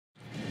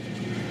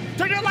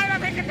Turn your light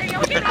on and continue.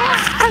 What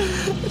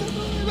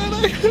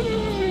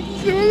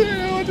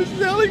is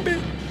yelling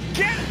me?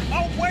 Get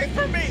away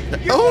from me!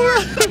 You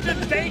are such a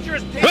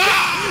dangerous demon!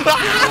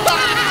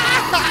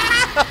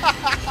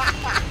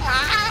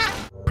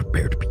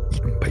 Prepare to be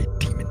eaten by a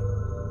demon.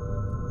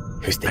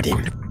 Who's the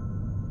demon?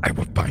 I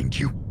will find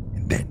you,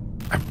 and then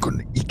I'm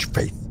gonna eat your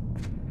face.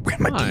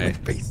 Where's my demon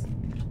face?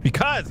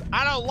 Because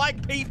I don't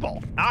like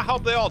people. I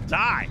hope they all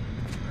die.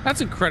 That's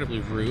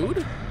incredibly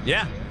rude.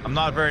 Yeah, I'm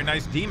not a very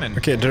nice demon.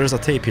 Okay, there's a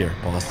tape here,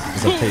 boss.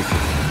 There's a tape.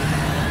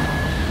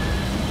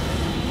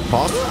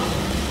 Boss?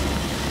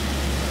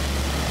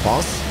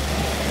 Boss?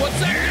 What's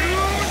that?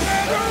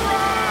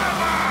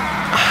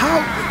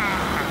 How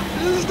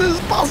is this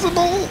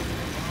possible?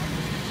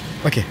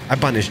 Okay, I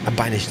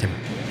banished him.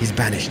 He's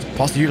banished.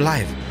 Boss, you're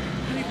alive.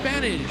 How do you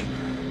banish?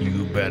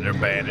 You better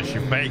banish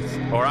your face,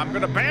 or I'm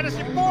gonna banish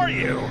it for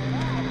you.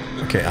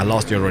 Okay, I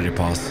lost you already,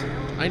 boss.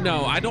 I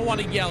know. I don't want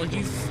to yell.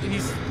 He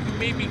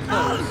made me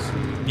close.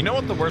 You know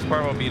what the worst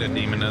part about being a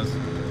demon is?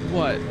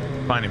 What?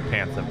 Finding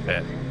pants that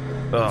fit.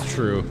 That's Ugh.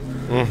 true.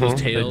 Mhm. Those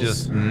They tails.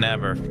 just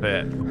never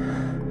fit.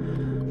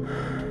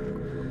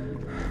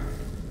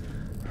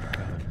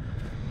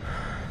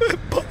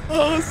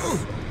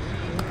 Boss,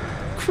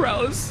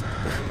 Keralis.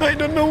 I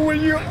don't know where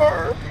you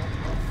are.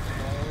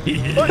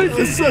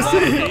 I see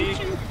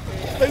him.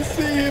 I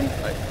see him.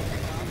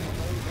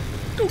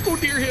 Don't go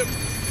near him.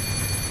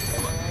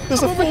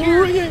 There's a phone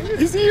ringing.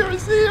 He's here.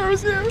 He's here.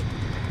 He's here.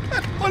 I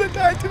don't want to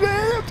die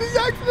today. I'm too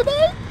young for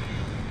that.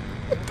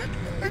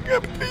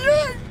 I'm too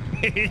young.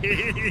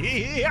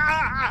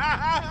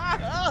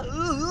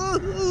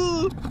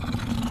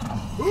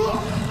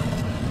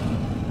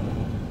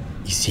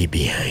 Is he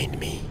behind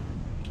me?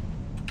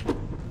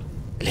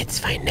 Let's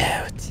find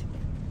out.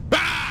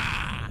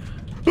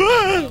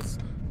 Holy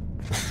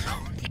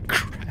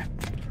crap.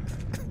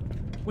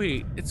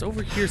 Wait, it's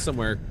over here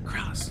somewhere.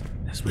 Keralis.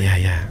 That's Yeah,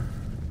 yeah.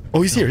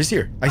 Oh, he's here. He's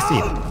here. I see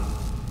him.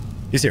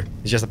 He's here.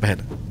 He's just up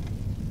ahead.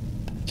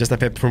 Just up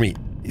ahead for me.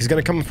 He's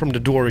gonna come from the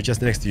door just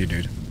next to you,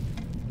 dude.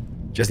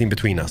 Just in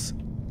between us.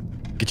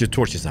 Get your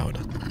torches out.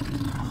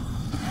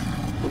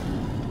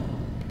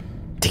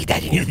 Take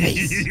that in your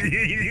face.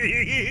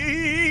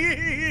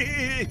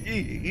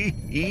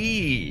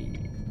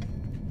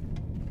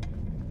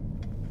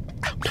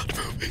 I'm not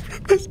moving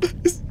from this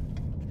place.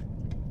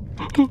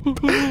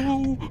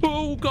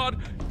 Oh, God.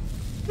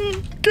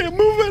 Can't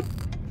move it.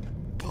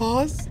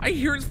 Pause. I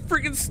hear his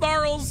freaking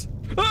snarls.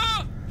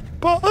 Ah!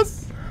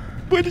 Pause.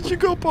 Where did you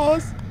go,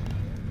 pause?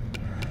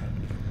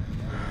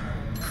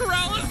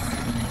 Keralis.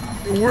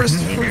 Worst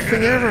freaking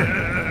thing ever.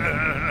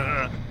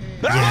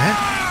 Yeah?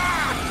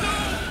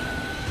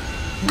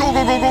 Go,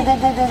 go, go, go, go,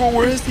 go, go, go.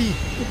 Where is he?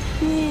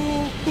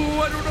 Oh, I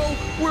don't know.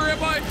 Where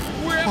am I?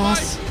 Where am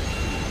Pause. I?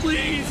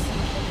 Please.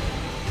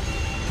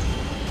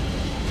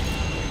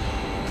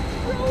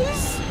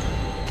 Keralis.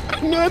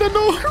 No, I don't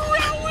know.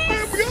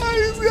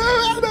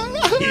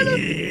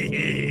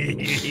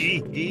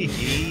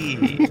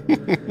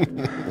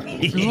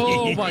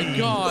 Oh my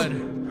God.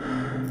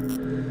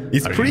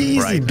 It's Are pretty you easy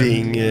frightened?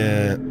 being,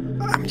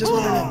 I'm just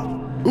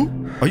wondering.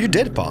 Ooh, are you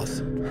dead, boss?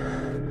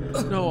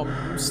 No,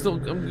 I'm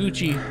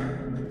Gucci.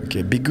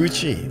 Okay, big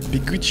Gucci,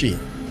 big Gucci.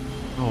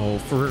 Oh,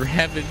 for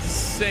heaven's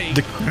sake.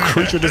 The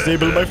creature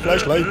disabled my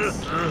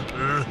flashlights.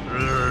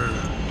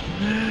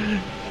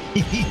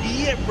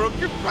 I broke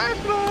your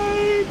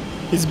flashlight.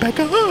 He's back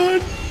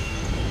on.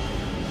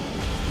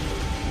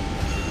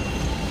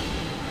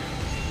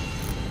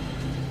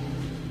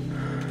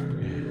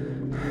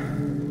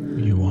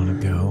 You want to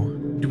go?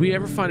 Did we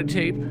ever find a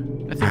tape? I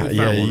think we found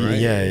Yeah, one, right?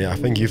 yeah, I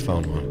think you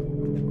found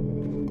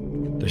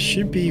one. There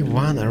should be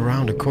one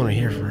around the corner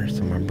here for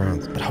some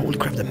browns. But holy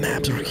crap, the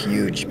maps are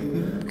huge,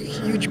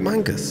 huge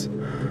mangas.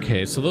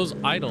 Okay, so those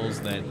idols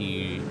that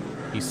he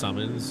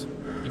summons,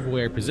 give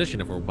away our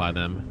position if we're by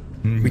them.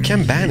 We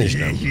can banish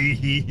them.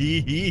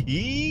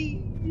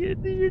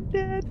 You're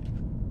dead.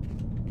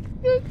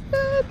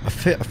 I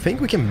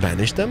think we can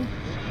banish them.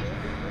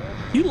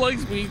 He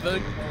likes me, the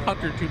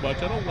hunter, too much.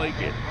 I don't like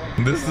it.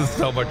 This is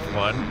so much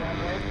fun.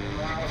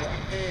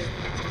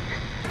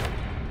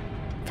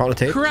 Found a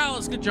tape.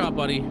 Keralis, good job,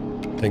 buddy.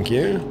 Thank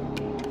you.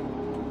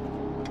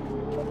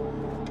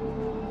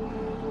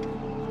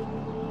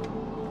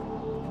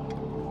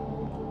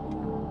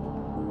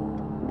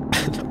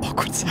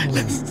 Awkward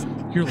silence.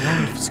 Your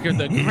laugh scared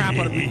the crap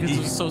out of me because it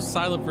was so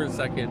silent for a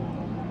second.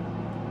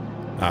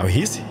 Oh,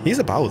 he's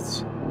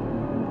about.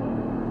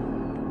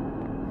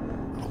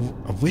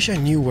 I wish I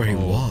knew where he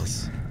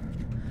was.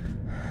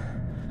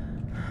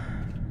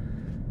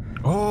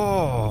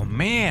 Oh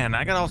man,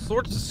 I got all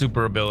sorts of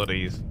super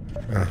abilities.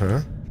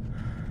 Uh-huh.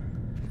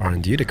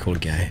 Aren't you the cool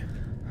guy?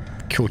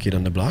 Cool kid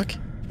on the block?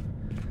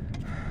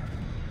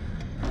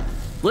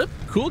 Flip,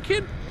 cool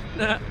kid?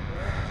 Nah.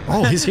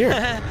 Oh, he's here.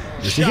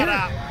 Is he Shut here?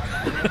 up.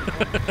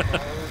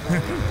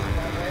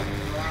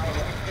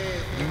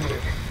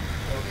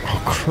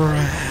 Oh,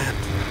 crap.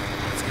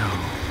 Let's go.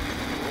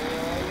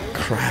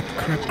 crap,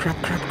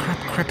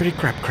 crappity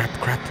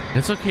crap.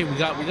 It's okay. We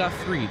got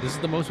 3. This is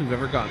the most we've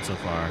ever gotten so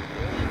far.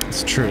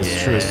 It's true.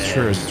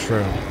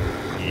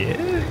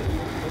 Yeah.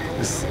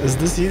 Is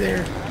this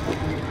either?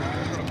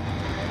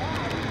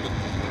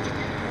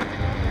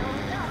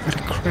 What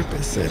the crap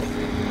is it?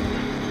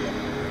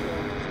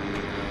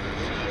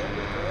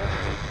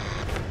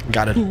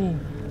 Got it. Ooh,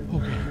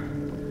 okay.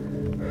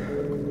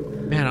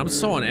 Man, I'm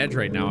so on edge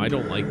right now. I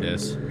don't like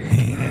this.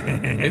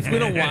 It's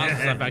been a while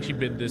since I've actually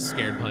been this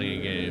scared playing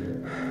a game.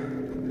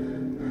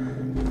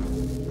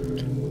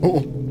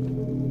 Oh.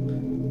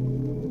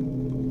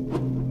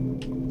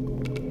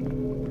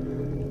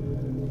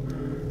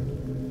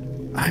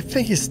 I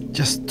think he's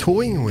just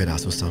toying with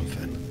us or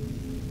something.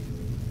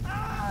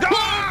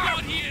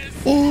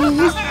 Oh,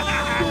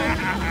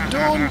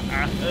 don't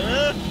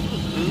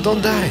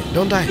die.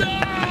 No!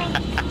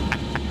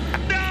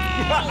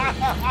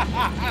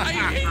 I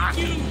hate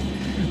you!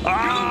 You're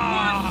the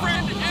worst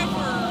friend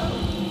ever!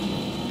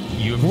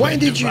 You've Why been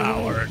did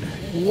devoured.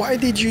 Why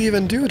did you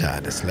even do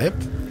that, Slip?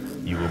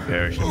 You will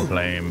perish in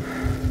flame.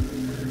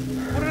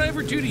 What did I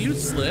ever do to you,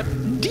 Slip?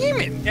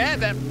 Demon! Yeah,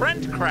 that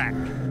friend crack.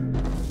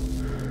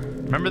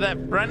 Remember that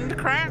friend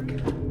crack?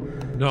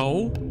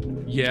 No.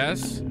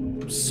 Yes.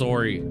 I'm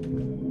sorry.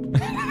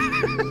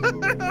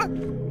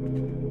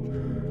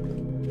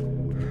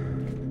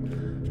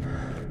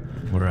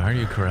 Where are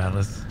you,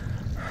 Keralis?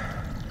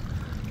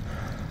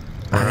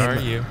 Where are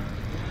you?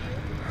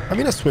 I'm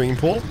in a swimming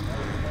pool.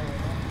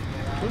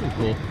 Really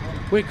cool.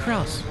 Wait,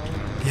 Kraus.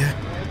 Yeah.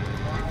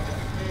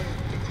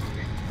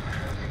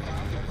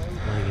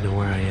 Now you know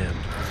where I am.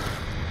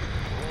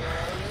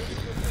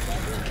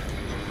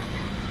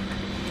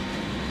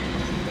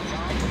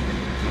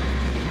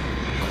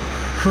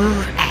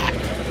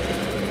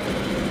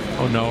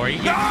 Oh no, are you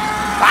getting...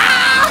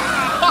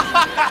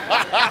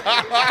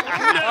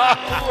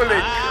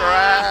 Holy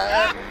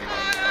crap!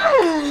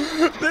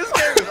 This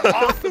game is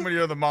awesome when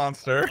you're the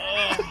monster.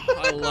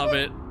 I love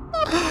it.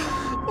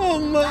 Oh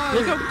my.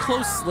 Look how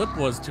close Slip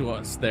was to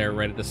us there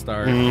right at the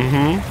start.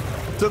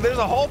 So there's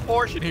a whole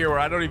portion here where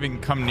I don't even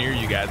come near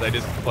you guys. I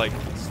just like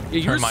Yeah,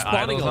 you were turn my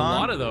spawning idols a on.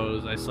 lot of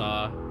those, I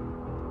saw.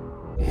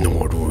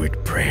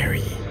 Norwood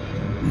Prairie.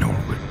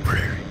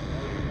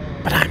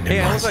 But I'm the Hey,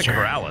 I was like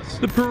monster. Keralis.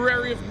 The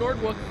Prairie of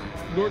Nordwick.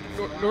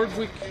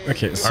 Nordwick.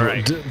 Okay, so All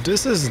right.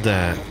 this is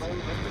the...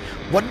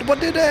 What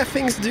did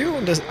things do?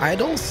 Those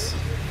idols?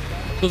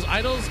 Those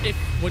idols, if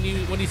when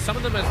you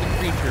summon them as the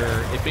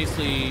creature, it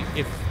basically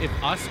if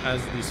us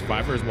as the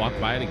survivors walk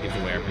by it gives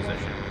away our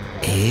position.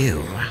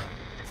 Ew.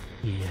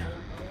 Yeah.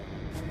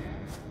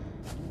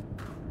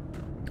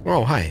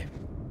 Oh, hi.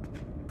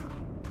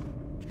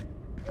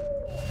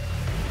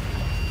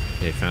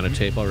 They found a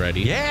tape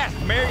already. Yes,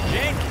 Mary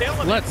Jane killing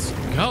it. Let's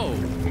go.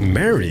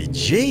 Mary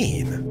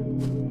Jane.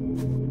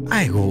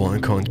 I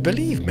can't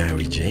believe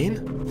Mary Jane.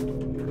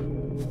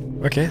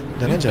 Okay,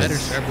 then You I better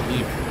just... start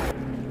believing.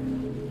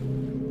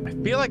 I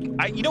feel like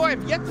I've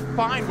yet to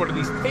find one of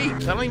these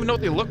tapes. I don't even know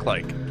what they look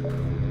like.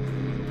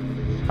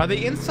 Are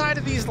they inside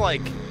of these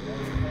like?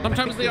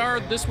 Sometimes they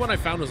are. This one I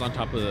found was on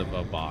top of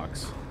a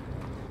box.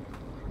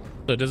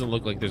 So it doesn't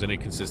look like there's any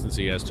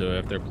consistency as to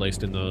if they're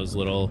placed in those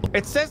little...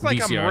 It says like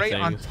VCR I'm right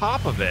on things.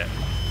 top of it.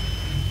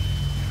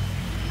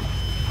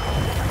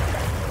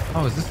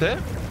 Oh, is this it?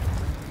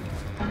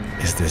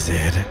 Is this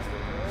it?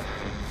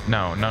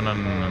 No.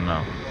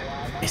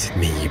 Is it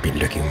me you've been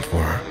looking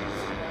for?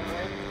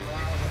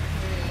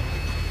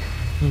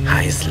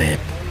 Hi, Slip.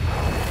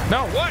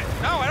 No, what?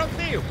 No, I don't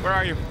see you. Where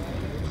are you?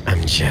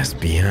 I'm just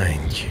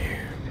behind you.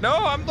 No,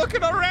 I'm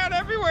looking around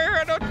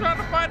everywhere. I'm trying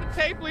to find the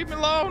tape. Leave me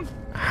alone.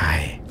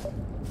 Hi.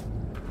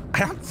 I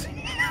don't see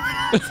you.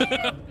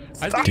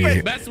 I think Dude.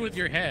 you're messing with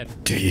your head.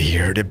 Do you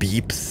hear the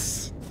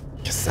beeps?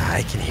 Because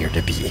I can hear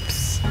the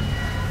beeps.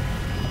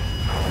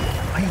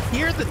 I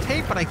hear the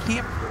tape, but I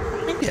can't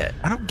find it.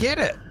 I don't get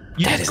it.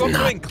 You That just is go through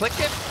not- and click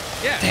it?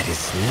 Yeah. That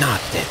is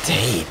not the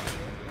tape.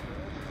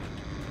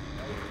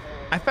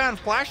 I found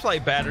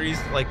flashlight batteries,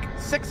 like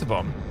 6 of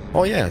them.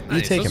 Oh yeah, you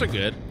Nice, take those him. are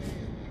good.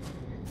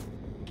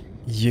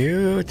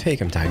 You take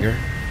him, Tiger.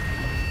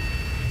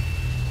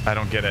 I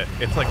don't get it.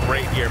 It's like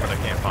right here, but I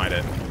can't find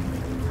it.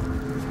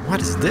 What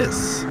is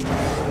this?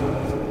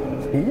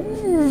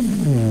 Ooh.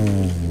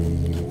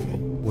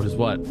 What is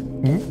what?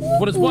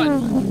 What is what?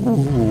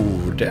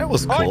 Ooh, that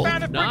was Oh, cool. I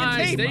found a freaking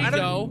Nice, tape. there you I don't-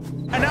 go.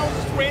 And I was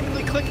just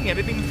randomly clicking it. I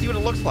didn't even see what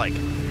it looks like.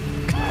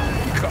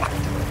 God.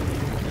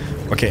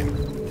 Okay,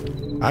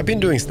 I've been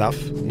doing stuff.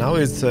 Now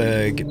it's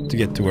to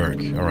get to work.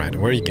 All right,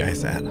 where are you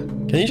guys at?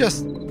 Can you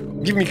just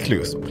give me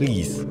clues,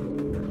 please?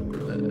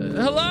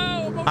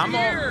 Hello, I'm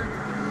over here.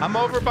 I'm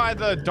over by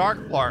the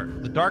dark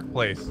part, the dark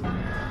place.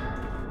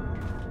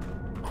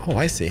 Oh,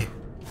 I see.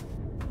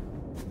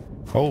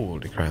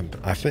 Holy crap!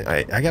 I think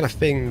I got a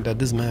thing that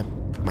this map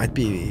might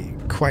be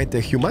quite a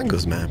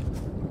humongous map.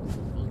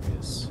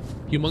 Humongous.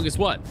 Humongous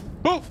what?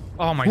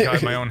 Oh my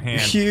god, my own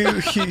hand.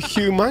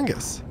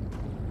 Humongous.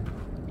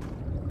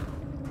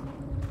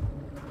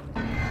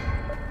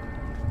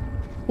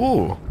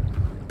 Ooh.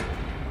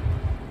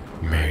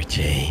 Mary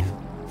Jane.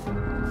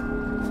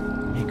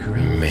 Hey,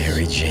 Keralis.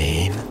 Mary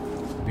Jane.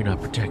 You're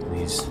not protecting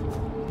these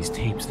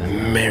tapes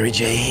then. Mary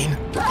Jane.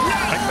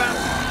 I found.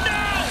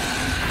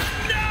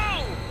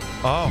 No!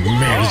 Oh.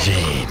 Mary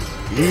Jane.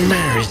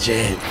 Mary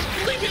Jane.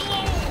 Leave me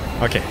alone!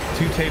 Okay,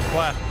 2 tapes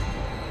left.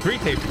 3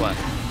 tapes left.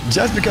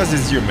 just because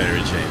it's your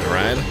Mary Jane,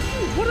 right?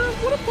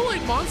 What a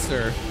polite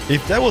monster.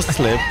 If that was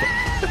Slip,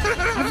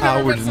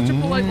 I would met such a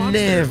polite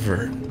monster.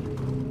 never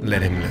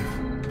let him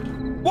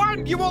live.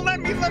 What? You won't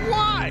let me live?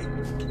 Why?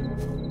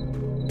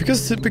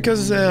 Because What did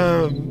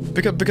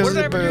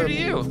I ever do to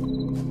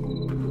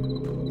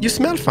you? you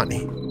smell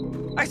funny,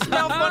 I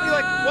smell funny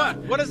like what?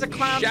 What does a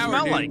clown Shower,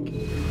 smell dude. like?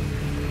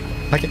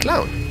 like a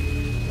clown,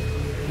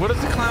 What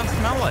does a clown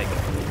smell like?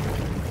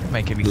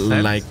 Make any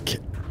sense? like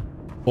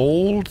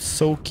old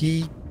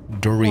soaky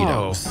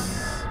Doritos.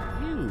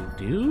 Ew,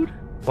 dude.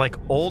 Like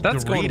old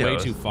That's Doritos. going way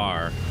too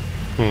far.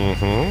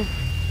 Mm-hmm.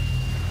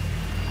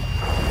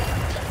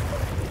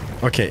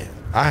 Okay,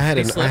 I had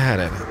it.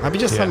 I've been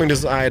just having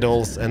these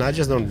idols, and I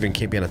just don't been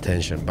keeping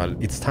attention. But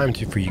it's time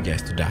for you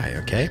guys to die.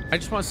 Okay? I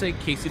just want to say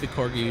Casey the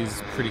Corgi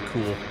is pretty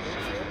cool.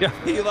 Yeah,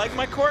 you like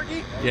my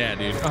corgi? Yeah,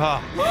 dude.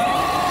 Oh, no! Oh,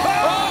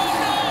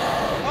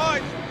 I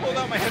just pulled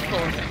out my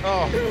headphones.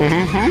 Oh.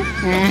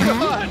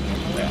 God.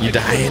 You I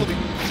dying? totally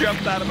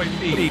jumped out of my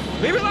feet.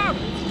 Leave me alone!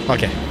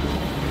 Okay.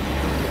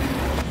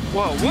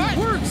 Whoa, what? It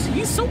works.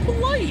 He's so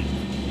polite.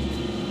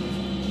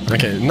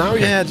 Okay. Now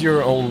you had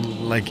your own.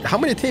 Like, how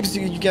many tapes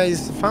you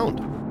guys found?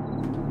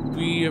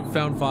 We have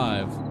found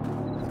 5.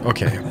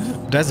 Okay,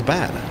 that's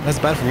bad. That's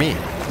bad for me.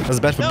 That's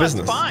bad for No,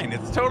 business. it's fine.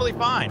 It's totally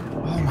fine.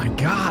 Oh my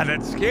God,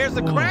 that scares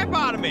the crap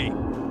out of me.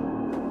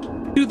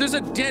 Dude, there's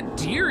a dead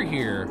deer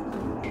here.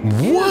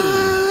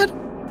 What?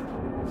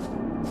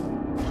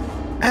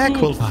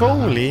 Aqua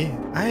Foley?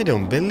 I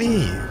don't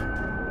believe.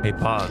 Hey,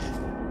 pause.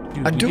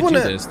 Dude, I we do could wanna-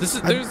 this.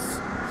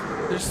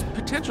 There's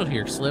potential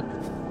here, Slip.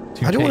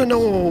 I don't want to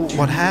know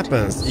what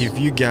happens if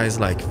you guys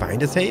like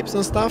find the tapes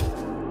and stuff.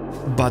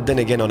 But then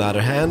again, on the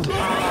other hand,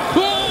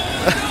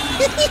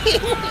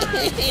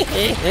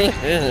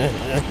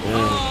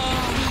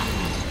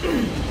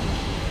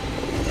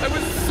 I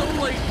was so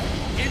like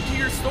into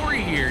your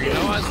story here, you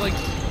know? I was like,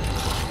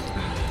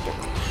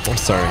 I'm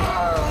sorry.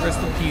 rest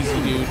in peace,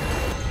 dude.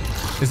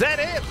 Is that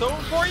it? It's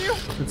over for you?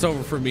 It's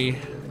over for me.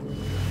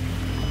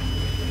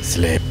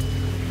 Slip.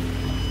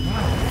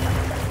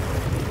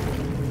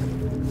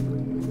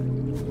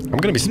 I'm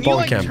gonna be Can you spawn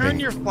like camping. turn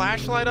your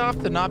flashlight off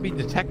to not be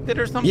detected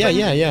or something?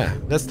 Yeah.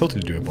 That's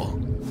totally doable.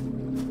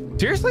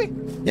 Seriously?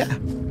 Yeah.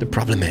 The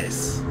problem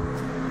is,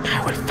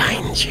 I will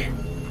find you,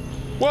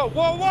 Whoa,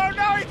 whoa, whoa,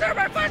 no, he turned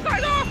my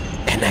flashlight off!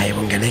 and I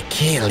am gonna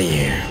kill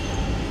you.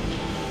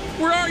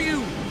 Where are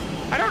you?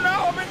 I don't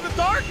know, I'm in the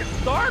dark,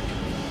 it's dark!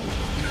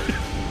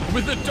 I'm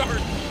in the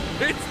dark.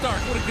 It's dark.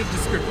 What a good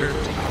descriptor.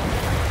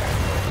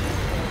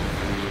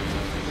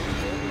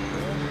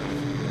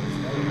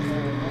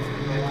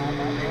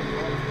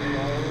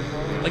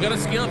 Like on a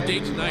scale of day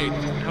to night,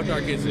 how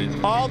dark is it?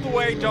 All the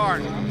way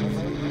dark.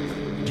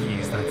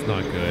 Jeez, that's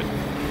not good.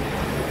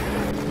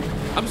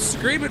 I'm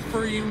screaming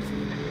for you.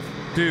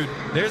 Dude,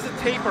 there's a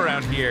tape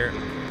around here.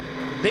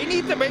 They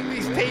need to make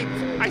these tapes.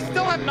 I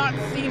still have not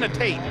seen a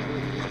tape.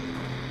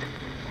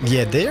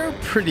 Yeah, they are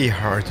pretty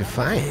hard to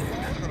find.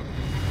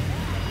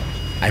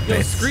 I Yo,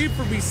 bet. scream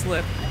for me,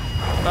 Slip.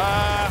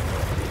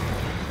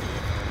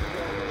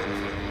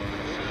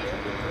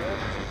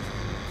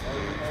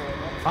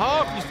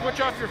 Oh, if you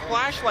switch off your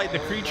flashlight, the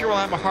creature will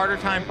have a harder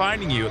time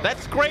finding you.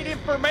 That's great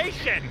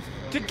information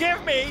to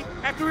give me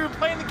after we were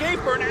playing the game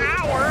for an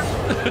hour.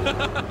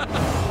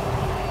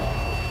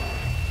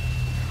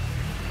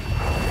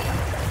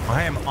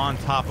 I am on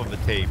top of the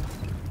tape,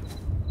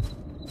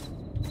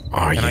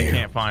 Are and you? I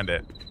can't find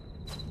it.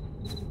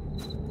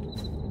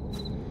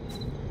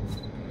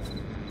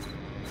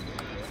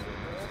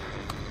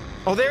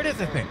 Oh, there it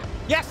is, I think.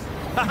 Yes!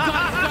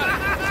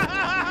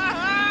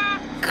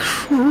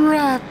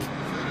 Crap!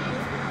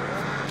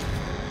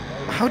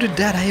 How did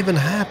that even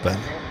happen?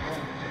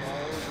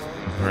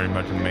 Very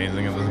much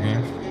amazing at this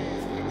game.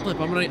 Slip,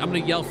 I'm gonna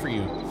yell for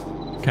you.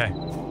 Okay.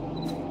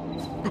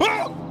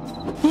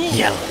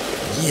 Yell!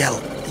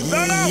 Yell!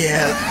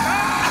 Yell!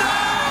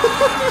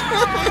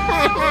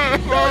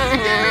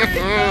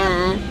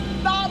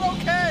 Not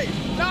okay!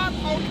 Not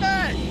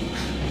okay!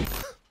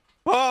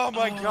 Oh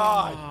my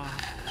God!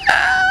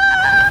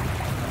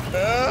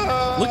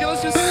 Look at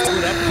us just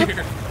split up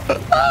here.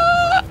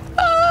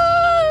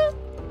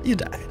 You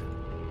died.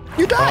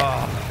 You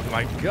died! Oh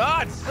my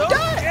God! So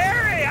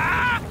scary!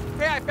 Ah!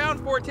 Hey, I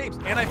found 4 tapes,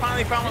 and I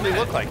finally found what they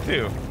look like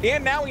too.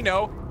 And now we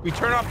know we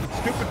turn off the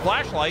stupid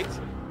flashlights.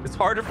 It's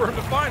harder for him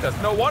to find us.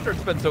 No wonder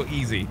it's been so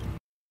easy.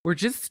 We're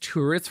just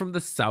tourists from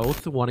the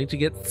south wanting to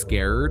get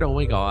scared. Oh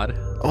my God.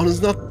 Oh,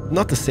 it's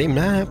not the same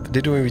map.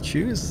 Did we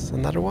choose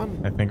another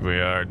one? I think we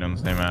are doing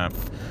the same app.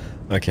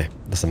 Okay,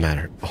 doesn't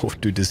matter. Oh,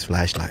 dude, this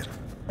flashlight.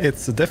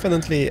 It's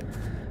definitely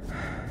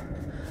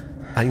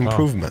an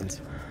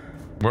improvement.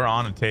 We're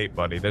on a tape,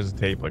 buddy. There's a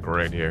tape like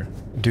right here.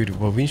 Dude,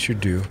 what we should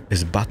do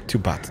is butt to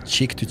butt,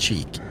 cheek to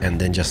cheek, and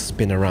then just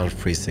spin around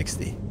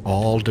 360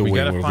 all the way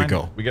where we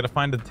go. We gotta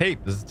find the tape.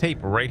 There's a tape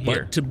right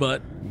here. Butt to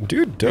butt.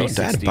 Dude, don't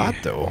that butt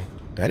though.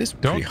 That is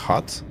pretty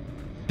hot.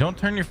 Don't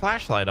turn your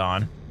flashlight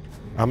on.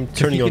 I'm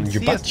turning on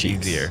your butt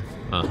cheeks. Easier.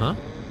 Uh-huh.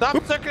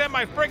 Stop looking at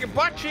my friggin'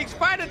 butt cheeks.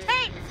 Find a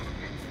tape.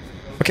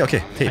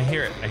 Okay, tape. I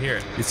hear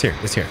it. It's here.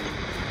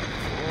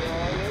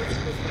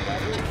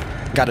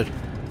 Got it.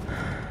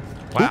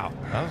 Wow,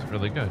 that was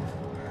really good.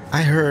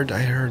 I heard.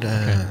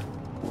 Okay.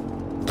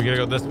 We gotta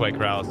go this way,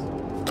 Keralis.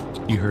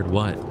 You heard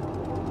what?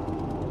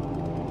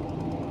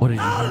 What did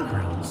you hear,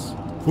 Keralis?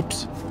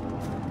 Oops.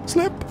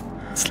 Slip.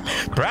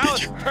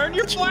 Keralis, turn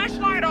your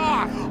flashlight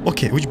off.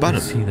 Okay, which button?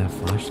 See that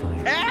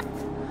flashlight? F.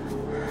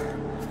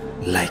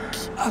 Like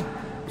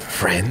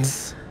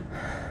friends?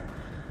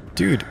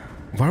 Dude,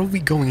 why are we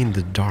going in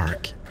the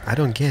dark? I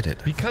don't get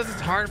it. Because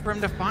it's hard for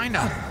him to find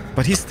us.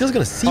 But he's still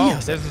gonna see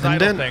us. There's this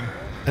idle thing.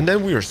 And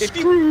then we are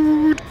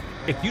screwed.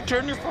 If you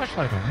turn your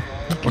flashlight on,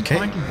 he can Okay,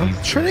 find you I'm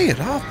easily. turning it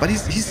off, but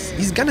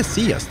he's gonna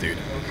see us, dude.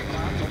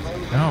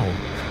 No.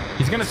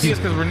 He's gonna see us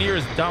because we're near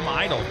his dumb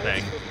idle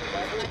thing.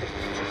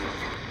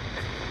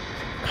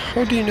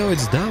 How do you know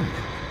it's dumb?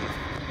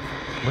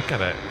 Look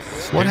at it.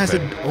 What has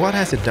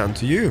Stupid. it done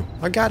to you?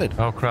 I got it.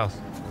 Oh, Keralis.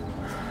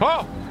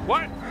 Oh,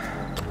 what?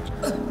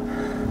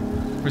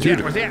 Where's Dude, he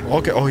at? Where's he at?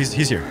 okay, oh, he's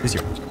here.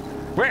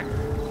 Where?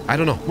 I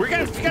don't know. We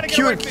gotta get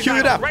away from these Cue it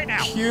idols up. right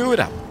now. Cue it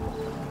up.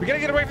 We gotta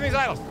get away from these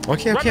idols.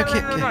 Okay.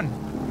 Run.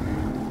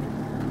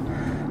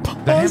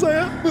 Pause,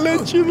 I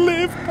let you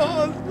live.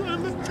 Pause, I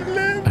let you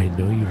live. I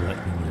know you let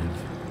me live.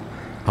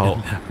 Oh,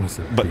 And that was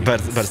a but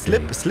big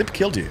mistake. Slip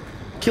killed you.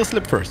 Kill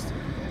Slip first.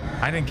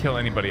 I didn't kill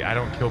anybody. I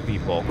don't kill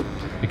people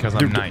because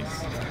I'm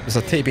nice. There's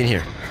a tape in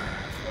here.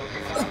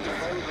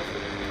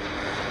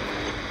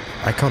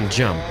 I can't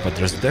jump, but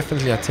there's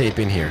definitely a tape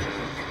in here.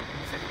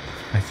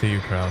 I see you,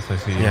 Keralis. I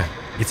see you. Yeah,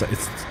 it's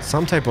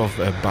some type of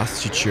bus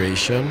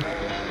situation.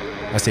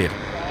 I see it.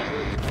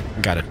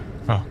 Got it.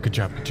 Oh, good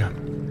job.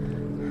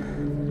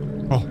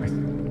 Oh,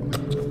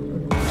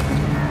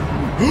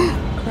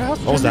 Keralis,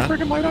 What was that? Turn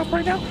your friggin' light off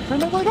right now. Turn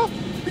that light off.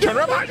 Turn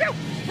it on you.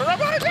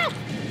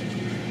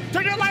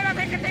 Turn your light off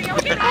and continue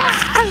with it.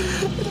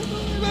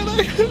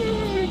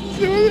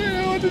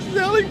 What is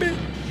yelling me?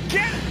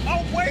 Get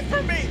away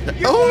from me!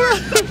 You are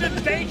such a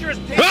dangerous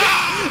thing!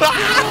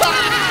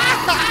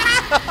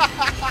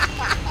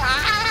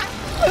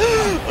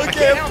 Okay, I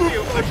can't help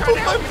you. I'm trying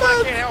to help you, but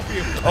I can't help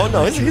you. Oh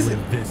no,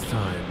 This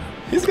time.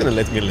 he's gonna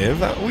let me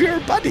live. We are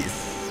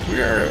buddies.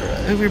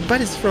 We're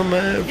buddies from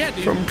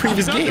from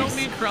previous Don't games.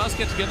 me and Keralis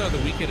get together on the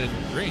weekend and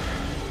drink.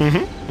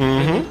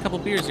 Mm-hmm. A couple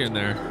beers here and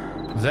there.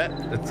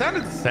 It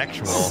sounded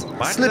sexual.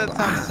 Why Slip- does that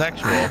sound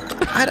sexual?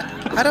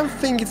 I don't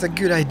think it's a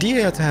good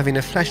idea to having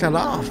a flashlight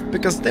off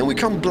because then we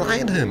can't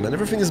blind him and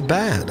everything is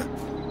bad.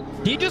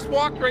 He just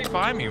walked right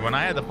by me when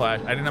I had the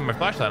flash. I didn't have my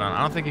flashlight on. I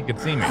don't think he could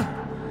see me.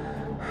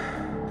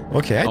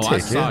 Okay, I I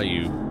take saw it.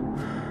 you.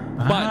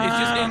 But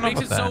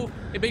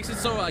it makes it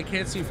so I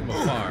can't see from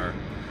afar.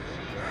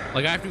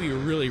 Like I have to be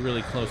really,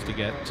 really close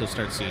to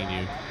start seeing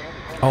you.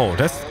 Oh,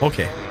 that's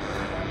okay.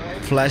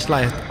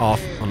 Flashlight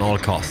off on all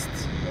costs.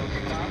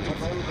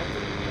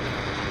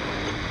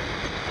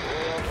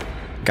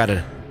 Got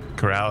it.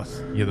 Keralis,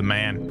 you're the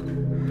man.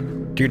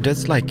 Dude,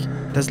 that's like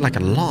a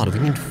lot. We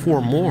need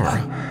 4 more.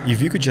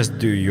 If you could just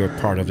do your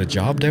part of the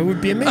job, that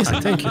would be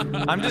amazing. Thank you.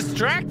 I'm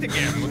distracting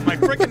him with my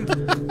freaking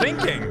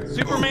thinking.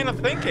 Superman of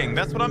thinking.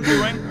 That's what I'm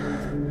doing.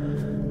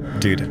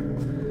 Dude,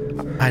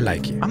 I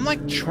like you. I'm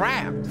like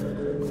trapped.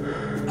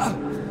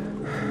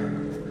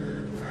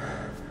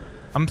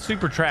 I'm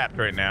super trapped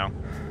right now.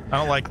 I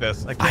don't like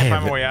this. I can't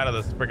find my way out of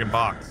this freaking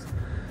box.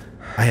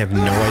 I have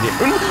no idea.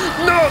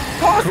 No!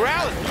 Pause!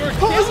 Keralis, you're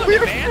Pause! killing We're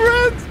me, man.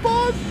 friends!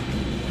 Pause!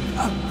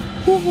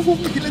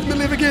 He let me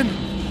live again.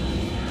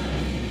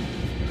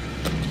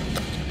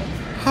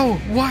 How?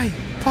 Why?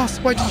 Pause!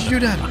 Why did you do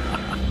that?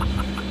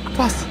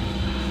 Pause!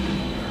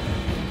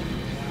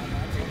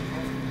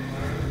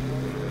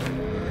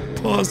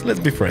 Pause! Let's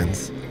be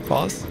friends.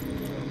 Pause.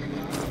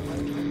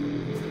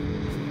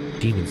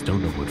 Demons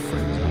don't know what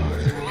friends are.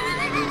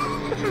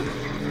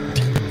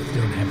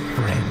 Don't have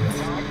friends.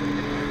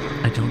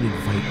 I don't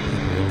invite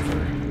people over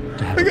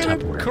to have a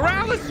Tupperware.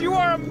 Keralis, you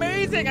are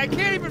amazing. I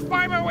can't even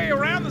find my way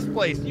around this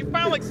place. You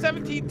found like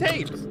 17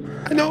 tapes.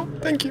 I know.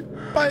 Thank you.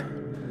 Bye.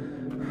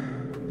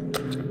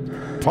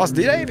 Pause.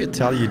 Did I ever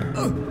tell you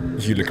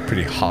you look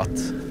pretty hot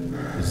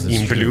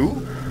in blue?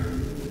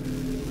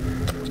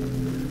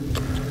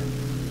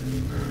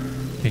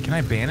 Okay, can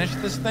I banish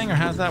this thing or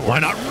how's that work? Why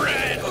not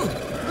red?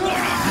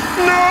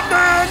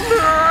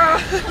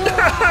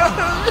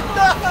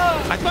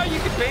 I thought you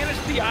could banish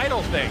the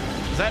idol thing.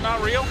 Is that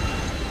not real?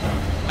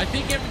 I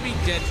think you have to be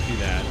dead to do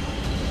that.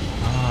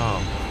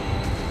 Oh.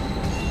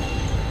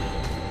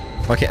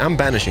 Okay, I'm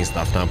banishing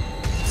stuff now.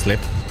 Slip.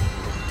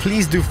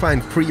 Please do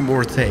find 3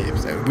 more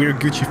tapes and we're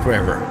Gucci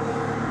forever.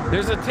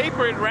 There's a tape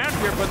right around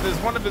here, but there's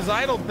one of his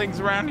idle things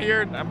around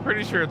here. I'm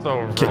pretty sure it's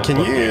over. Can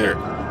you?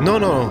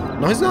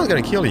 No, he's not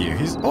gonna kill you.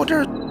 He's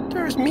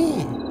there's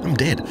me. I'm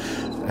dead.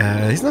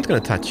 He's not gonna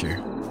touch you.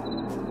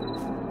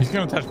 He's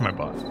gonna touch my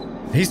butt.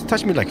 He's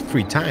touched me like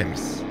 3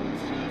 times,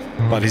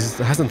 but he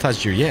hasn't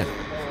touched you yet.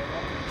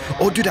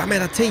 Oh, dude, I'm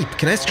at a tape.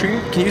 Can I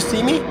scream? Can you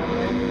see me?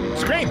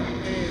 Scream.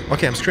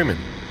 Okay, I'm screaming.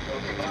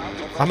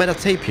 I'm at a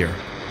tape here.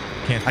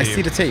 Can't see I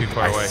see the tape.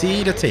 I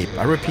see the tape.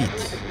 I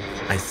repeat.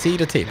 I see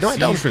the tape. No, I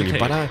don't really,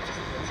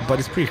 but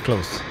it's pretty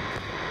close.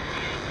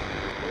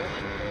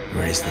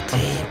 Where is the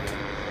tape?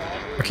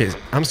 Okay,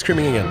 I'm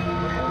screaming again.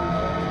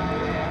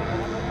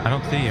 I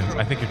don't see you.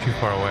 I think you're too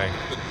far away.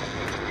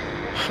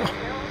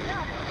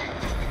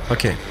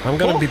 Okay, I'm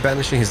gonna be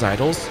banishing his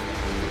idols.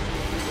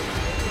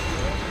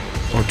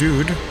 Oh,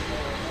 dude.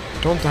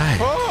 Don't die.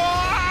 Oh,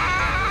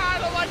 I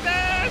don't like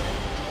that!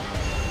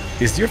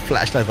 Is your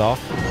flashlight off?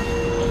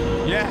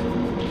 Yeah.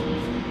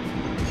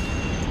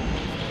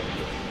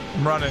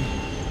 I'm running.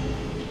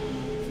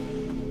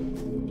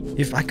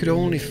 If I could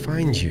only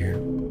find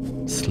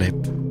you, Slip,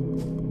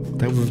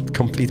 that would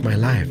complete my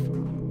life.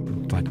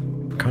 But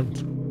I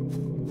can't.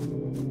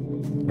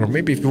 Or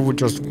maybe if we would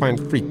just find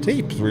 3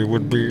 tapes, we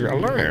would be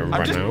alive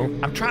by now.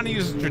 I'm trying to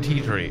use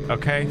strategery,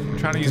 okay? I'm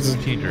trying to use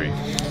strategery.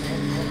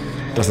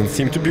 Doesn't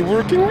seem to be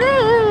working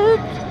out.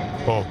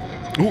 Oh.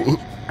 Ooh,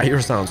 I hear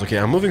sounds. Okay,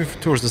 I'm moving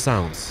towards the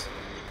sounds.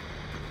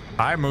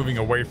 I'm moving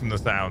away from the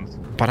sounds.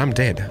 But I'm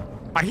dead.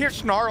 I hear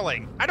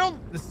snarling.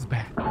 This is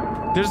bad.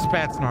 This is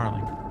bad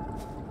snarling.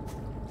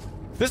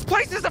 This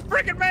place is a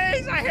freaking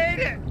maze. I hate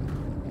it.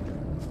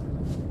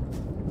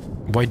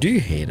 Why do you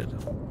hate it?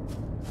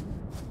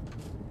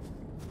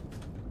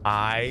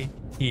 I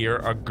hear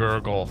a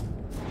gurgle.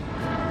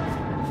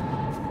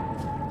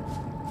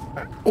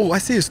 Oh, I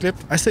see you, Slip.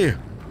 I see you.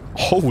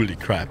 Holy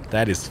crap,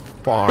 that is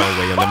far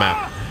away on the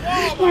map.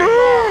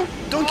 No!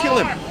 Don't kill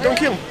him. Don't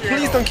kill him.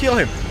 Please don't kill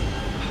him.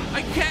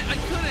 I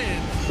couldn't.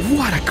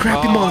 What a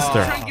crappy monster.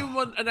 I'm trying to give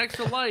him an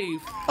extra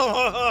life.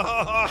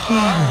 Oh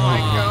my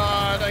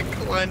god, I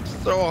clenched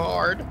so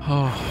hard.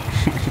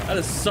 That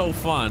is so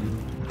fun.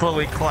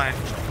 Fully clenched.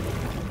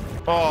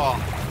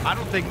 Oh, I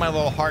don't think my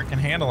little heart can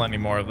handle any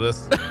more of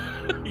this.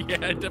 Yeah,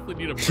 I definitely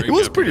need a break. It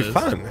was after pretty this.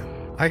 fun.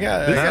 I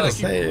gotta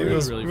say, it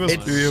was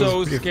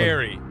So pretty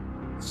scary.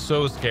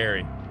 So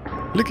scary.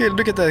 Look at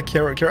the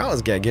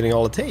Keralis guy getting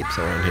all the tapes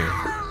around here.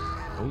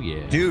 Oh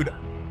yeah. Dude,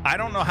 I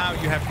don't know how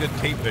you have good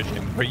tape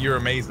vision, but you're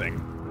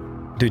amazing.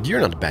 Dude,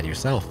 you're not bad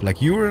yourself.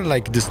 Like, you were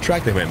like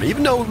distracting him,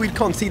 even though we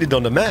conceded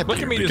on the map.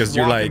 Look at me because just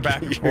you're walking like,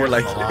 back and you're forth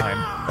like, on the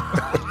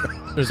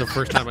line. It was the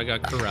first time I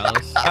got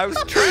Keralis. I was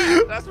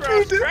trapped. That's where I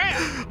was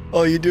trapped.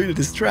 oh, you're doing the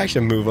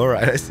distraction move. All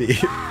right, I see.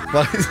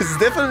 Well, it's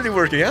definitely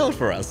working out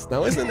for us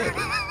now, isn't it?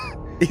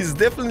 He's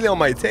definitely on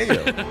my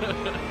tail.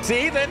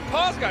 See, then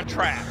Paws got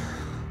trapped.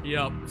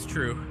 Yep, it's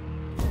true.